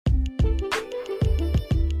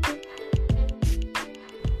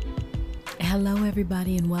Hello,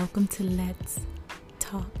 everybody, and welcome to Let's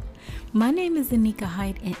Talk. My name is Anika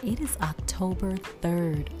Height, and it is October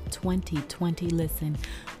 3rd, 2020. Listen,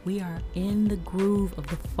 we are in the groove of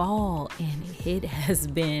the fall, and it has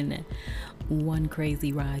been one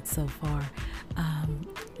crazy ride so far.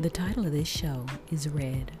 The title of this show is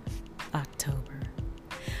Red October.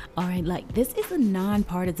 All right, this is a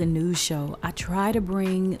nonpartisan news show. I try to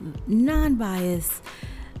bring non-biased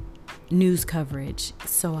news coverage,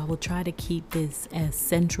 so I will try to keep this as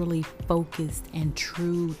centrally focused and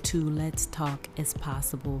true to Let's Talk as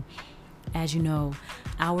possible. As you know,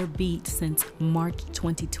 our beat since March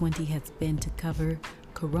 2020 has been to cover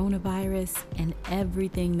coronavirus and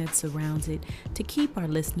everything that surrounds it to keep our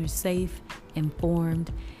listeners safe,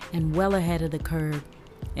 informed, and well ahead of the curve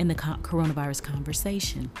in the coronavirus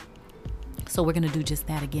conversation. So we're going to do just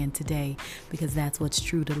that again today because that's what's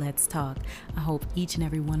true to Let's Talk. I hope each and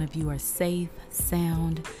every one of you are safe,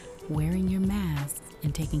 sound, wearing your masks,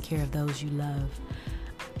 and taking care of those you love.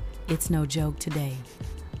 It's no joke today.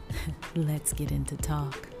 Let's get into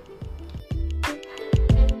talk.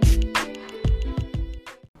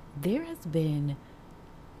 There has been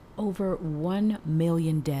over 1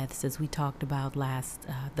 million deaths, as we talked about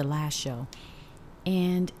the last show.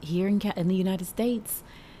 And here in the United States,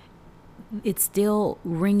 it's still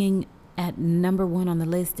ringing at number one on the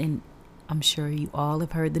list, and I'm sure you all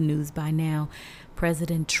have heard the news by now.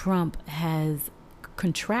 President Trump has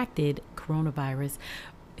contracted coronavirus.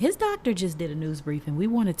 His doctor just did a news briefing. We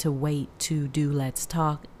wanted to wait to do Let's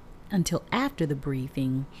Talk until after the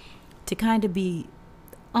briefing to kind of be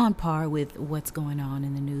on par with what's going on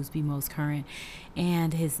in the news, be most current.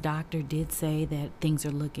 And his doctor did say that things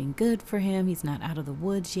are looking good for him. He's not out of the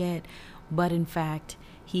woods yet, but in fact,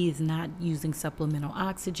 he is not using supplemental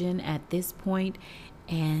oxygen at this point.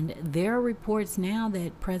 And there are reports now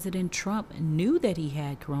that President Trump knew that he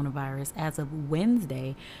had coronavirus as of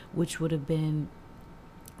Wednesday, which would have been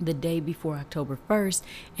the day before October 1st.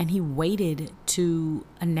 And he waited to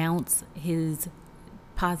announce his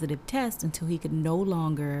positive test until he could no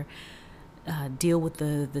longer deal with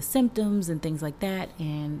the symptoms and things like that,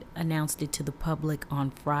 and announced it to the public on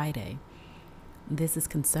Friday. This is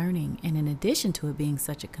concerning, and in addition to it being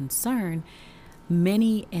such a concern,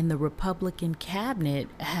 many in the Republican cabinet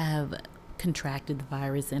have contracted the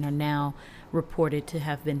virus and are now reported to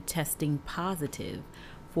have been testing positive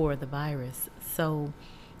for the virus. So,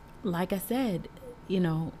 like I said,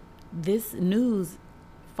 this news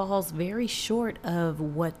falls very short of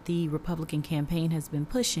what the Republican campaign has been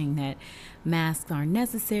pushing, that masks aren't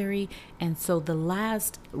necessary. And so the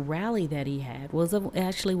last rally that he had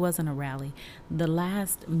wasn't a rally. The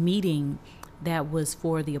last meeting that was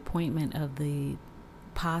for the appointment of the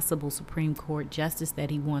possible Supreme Court justice that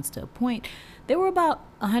he wants to appoint, there were about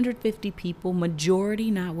 150 people, majority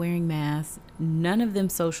not wearing masks, none of them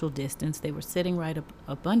social distance. They were sitting right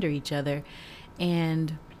up under each other.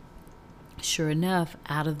 And sure enough,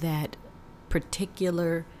 out of that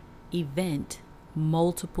particular event,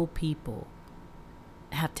 multiple people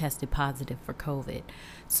have tested positive for COVID.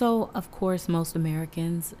 So, of course, most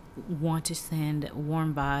Americans want to send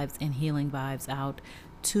warm vibes and healing vibes out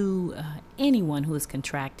to anyone who has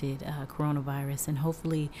contracted coronavirus. And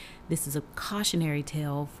hopefully this is a cautionary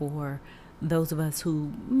tale for those of us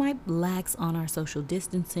who might lax on our social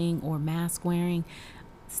distancing or mask wearing.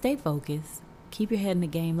 Stay focused. Keep your head in the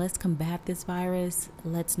game. Let's combat this virus.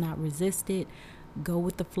 Let's not resist it. Go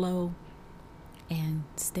with the flow and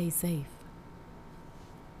stay safe.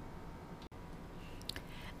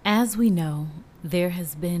 As we know, there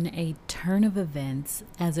has been a turn of events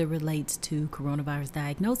as it relates to coronavirus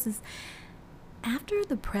diagnosis after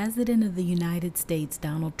the President of the United States,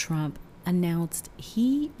 Donald Trump, announced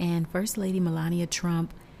he and First Lady Melania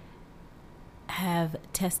Trump have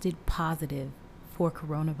tested positive for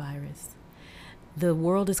coronavirus. The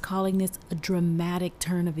world is calling this a dramatic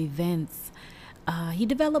turn of events. He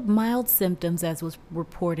developed mild symptoms, as was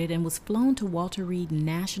reported, and was flown to Walter Reed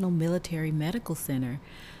National Military Medical Center,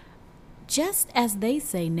 just as they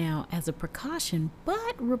say now, as a precaution.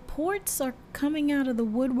 But reports are coming out of the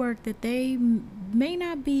woodwork that they may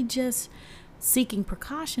not be just seeking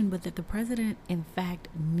precaution, but that the president, in fact,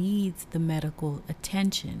 needs the medical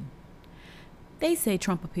attention. They say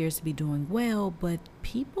Trump appears to be doing well, but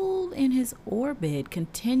people in his orbit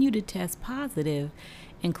continue to test positive,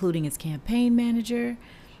 including his campaign manager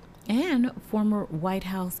and former White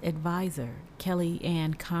House advisor,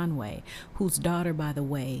 Kellyanne Conway, whose daughter, by the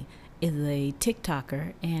way, is a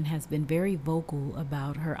TikToker and has been very vocal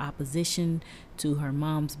about her opposition to her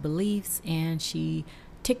mom's beliefs. And she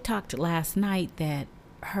TikToked last night that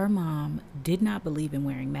her mom did not believe in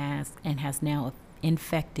wearing masks and has now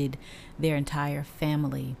infected their entire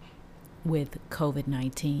family with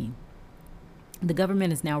COVID-19. The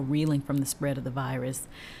government is now reeling from the spread of the virus.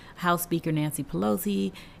 House Speaker Nancy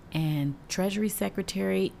Pelosi and Treasury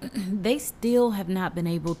Secretary, they still have not been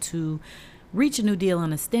able to reach a new deal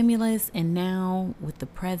on a stimulus. And now with the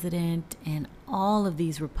president and all of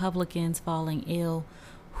these Republicans falling ill,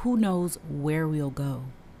 who knows where we'll go.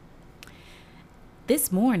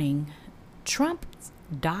 This morning, Trump's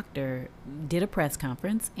doctor did a press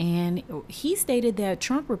conference, and he stated that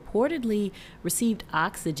Trump reportedly received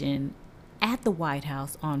oxygen at the White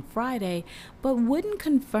House on Friday, but wouldn't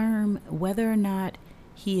confirm whether or not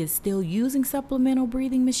he is still using supplemental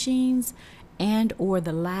breathing machines and or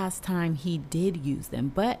the last time he did use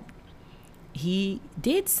them. But he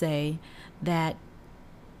did say that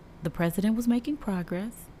the president was making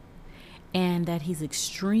progress and that he's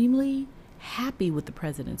extremely happy with the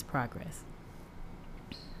president's progress.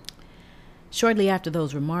 Shortly after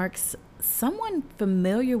those remarks, someone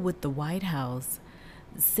familiar with the White House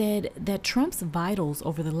said that Trump's vitals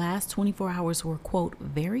over the last 24 hours were, quote,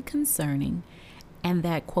 very concerning, and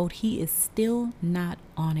that, quote, he is still not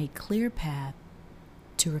on a clear path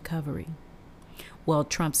to recovery. Well,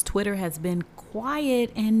 Trump's Twitter has been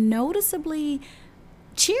quiet and noticeably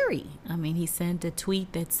cheery. I mean, he sent a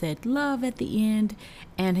tweet that said love at the end,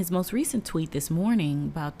 and his most recent tweet this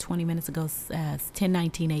morning, about 20 minutes ago,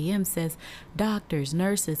 10:19 a.m., says doctors,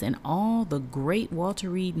 nurses, and all the great Walter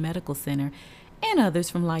Reed Medical Center and others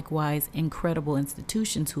from likewise incredible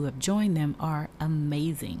institutions who have joined them are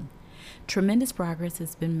amazing. Tremendous progress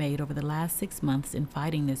has been made over the last 6 months in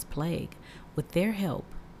fighting this plague. With their help,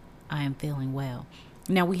 I am feeling well.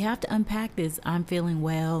 Now, we have to unpack this I'm feeling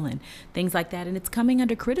well and things like that, and it's coming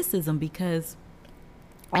under criticism because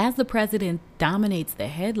as the president dominates the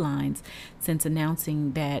headlines since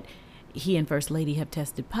announcing that he and First Lady have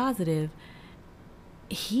tested positive,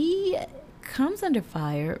 he comes under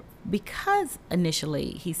fire because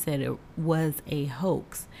initially he said it was a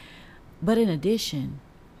hoax. But in addition,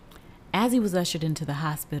 as he was ushered into the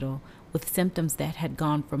hospital with symptoms that had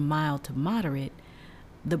gone from mild to moderate,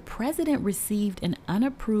 the president received an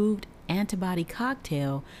unapproved antibody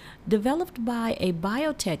cocktail developed by a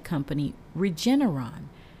biotech company, Regeneron.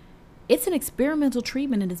 It's an experimental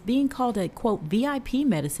treatment and is being called a, quote, VIP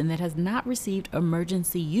medicine that has not received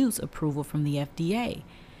emergency use approval from the FDA.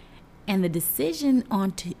 And the decision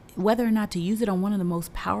on whether or not to use it on one of the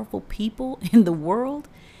most powerful people in the world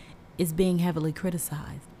is being heavily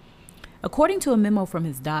criticized. According to a memo from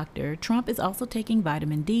his doctor, Trump is also taking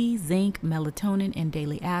vitamin D, zinc, melatonin, and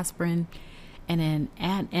daily aspirin, and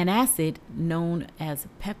an acid known as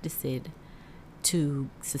Pepticid to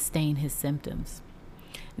sustain his symptoms.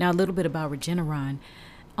 Now, a little bit about Regeneron.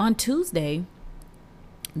 On Tuesday,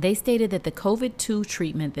 they stated that the COVID-2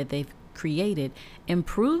 treatment that they've created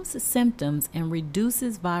improves symptoms and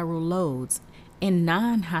reduces viral loads in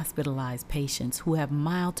non-hospitalized patients who have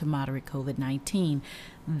mild to moderate COVID-19.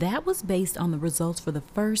 That was based on the results for the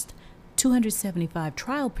first 275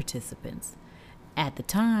 trial participants. At the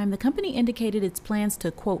time, the company indicated its plans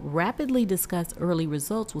to, quote, rapidly discuss early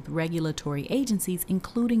results with regulatory agencies,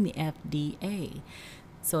 including the FDA.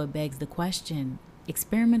 So it begs the question,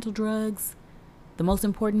 experimental drugs, the most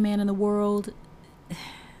important man in the world,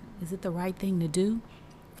 is it the right thing to do?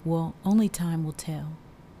 Well, only time will tell.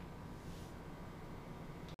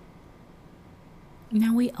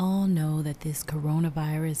 Now, we all know that this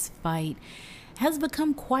coronavirus fight has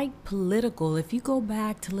become quite political. If you go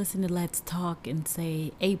back to listen to Let's Talk in,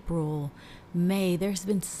 say, April, May, there's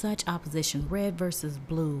been such opposition, red versus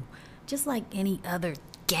blue, just like any other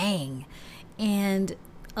gang. And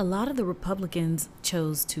a lot of the Republicans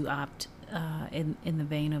chose to opt in the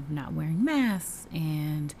vein of not wearing masks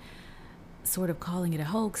and sort of calling it a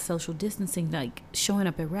hoax, social distancing, like showing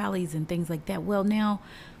up at rallies and things like that. Well, now,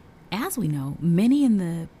 as we know, many in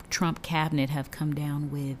the Trump cabinet have come down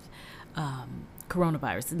with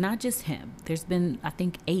coronavirus. Not just him. There's been, I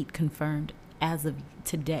think, 8 confirmed as of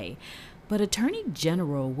today. But Attorney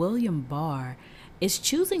General William Barr is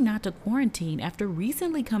choosing not to quarantine after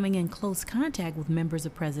recently coming in close contact with members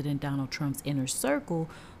of President Donald Trump's inner circle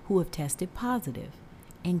who have tested positive,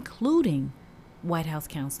 including White House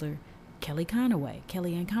counselor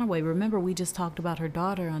Kellyanne Conway. Remember, we just talked about her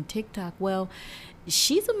daughter on TikTok. Well,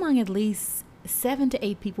 she's among at least 7 to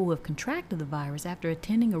 8 people who have contracted the virus after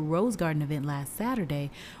attending a Rose Garden event last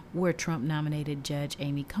Saturday where Trump nominated Judge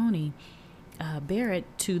Amy Coney Barrett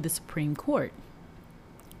to the Supreme Court.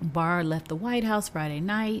 Barr left the White House Friday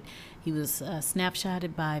night. He was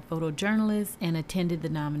snapshotted by photojournalists and attended the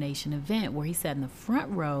nomination event where he sat in the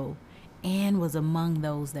front row and was among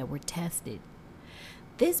those that were tested.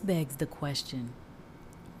 This begs the question,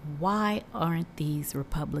 Why aren't these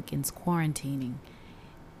Republicans quarantining?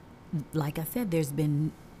 Like I said, there's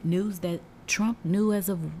been news that Trump knew as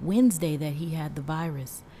of Wednesday that he had the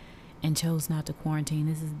virus and chose not to quarantine.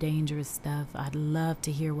 This is dangerous stuff. I'd love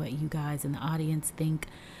to hear what you guys in the audience think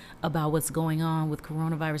about what's going on with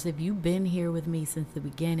coronavirus. If you've been here with me since the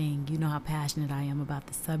beginning, you know how passionate I am about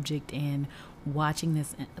the subject and watching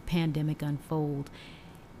this pandemic unfold.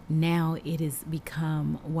 Now it has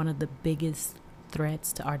become one of the biggest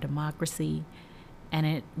threats to our democracy,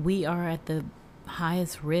 and we are at the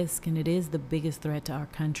highest risk, and it is the biggest threat to our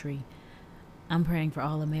country. I'm praying for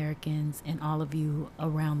all Americans and all of you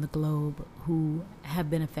around the globe who have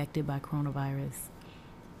been affected by coronavirus.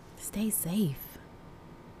 Stay safe.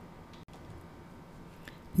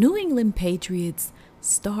 New England Patriots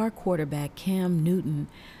star quarterback Cam Newton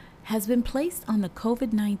has been placed on the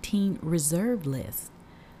COVID-19 reserve list.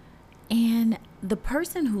 And the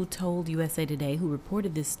person who told USA Today, who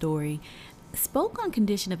reported this story, spoke on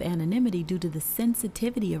condition of anonymity due to the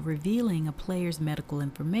sensitivity of revealing a player's medical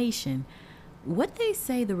information. What they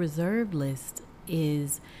say the reserve list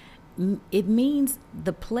is, it means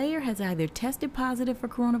the player has either tested positive for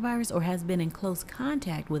coronavirus or has been in close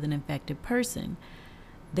contact with an infected person.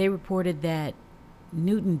 They reported that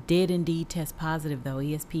Newton did indeed test positive, though,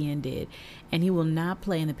 ESPN did, and he will not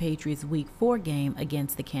play in the Patriots' Week 4 game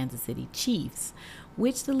against the Kansas City Chiefs,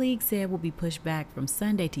 which the league said will be pushed back from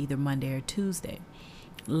Sunday to either Monday or Tuesday.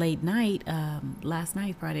 Late night, last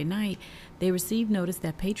night, Friday night, they received notice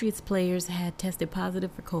that Patriots players had tested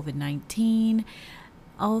positive for COVID-19.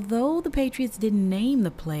 Although the Patriots didn't name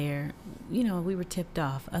the player, we were tipped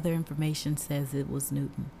off. Other information says it was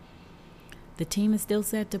Newton. The team is still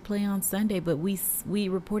set to play on Sunday, but we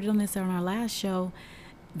reported on this on our last show.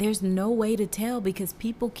 There's no way to tell because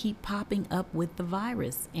people keep popping up with the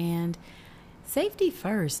virus. And safety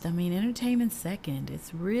first. Entertainment second. It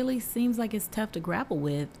really seems like it's tough to grapple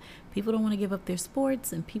with. People don't want to give up their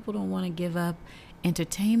sports and people don't want to give up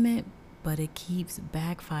entertainment, but it keeps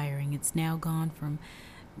backfiring. It's now gone from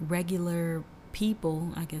regular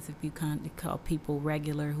people, I guess if you can't call people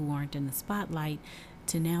regular who aren't in the spotlight,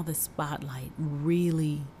 to now the spotlight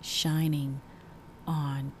really shining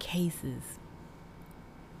on cases.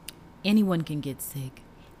 Anyone can get sick.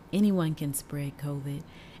 Anyone can spread COVID.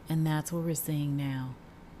 And that's what we're seeing now.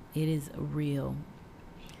 It is real.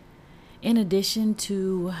 In addition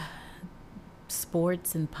to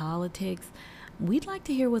sports and politics, we'd like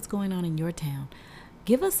to hear what's going on in your town.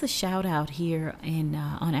 Give us a shout out here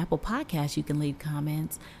on Apple Podcasts. You can leave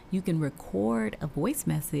comments. You can record a voice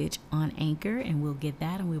message on Anchor, and we'll get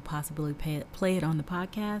that, and we'll possibly play it on the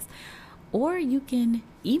podcast. Or you can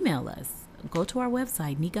email us. Go to our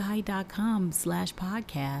website,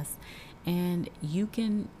 nikahide.com/podcast, and you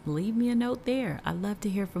can leave me a note there. I love to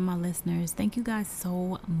hear from my listeners. Thank you guys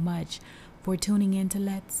so much for tuning in to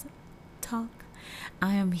Let's Talk.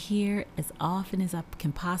 I am here as often as I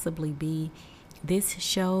can possibly be. This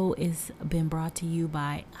show is been brought to you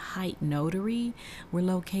by Height Notary. We're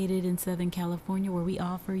located in Southern California, where we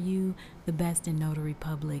offer you the best in notary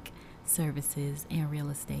public services and real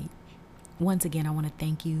estate. Once again, I want to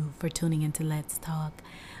thank you for tuning into Let's Talk.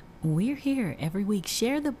 We're here every week.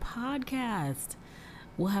 Share the podcast.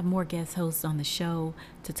 We'll have more guest hosts on the show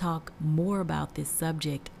to talk more about this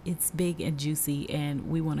subject. It's big and juicy, and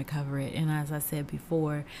we want to cover it. And as I said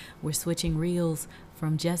before, we're switching reels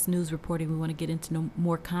from just news reporting. We want to get into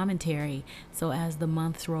more commentary. So as the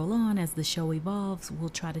months roll on, as the show evolves, we'll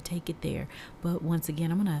try to take it there. But once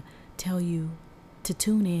again, I'm going to tell you to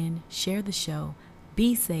tune in, share the show,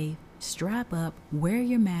 be safe, strap up, wear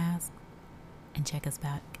your mask, and check us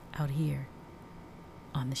back out here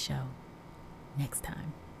on the show next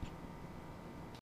time.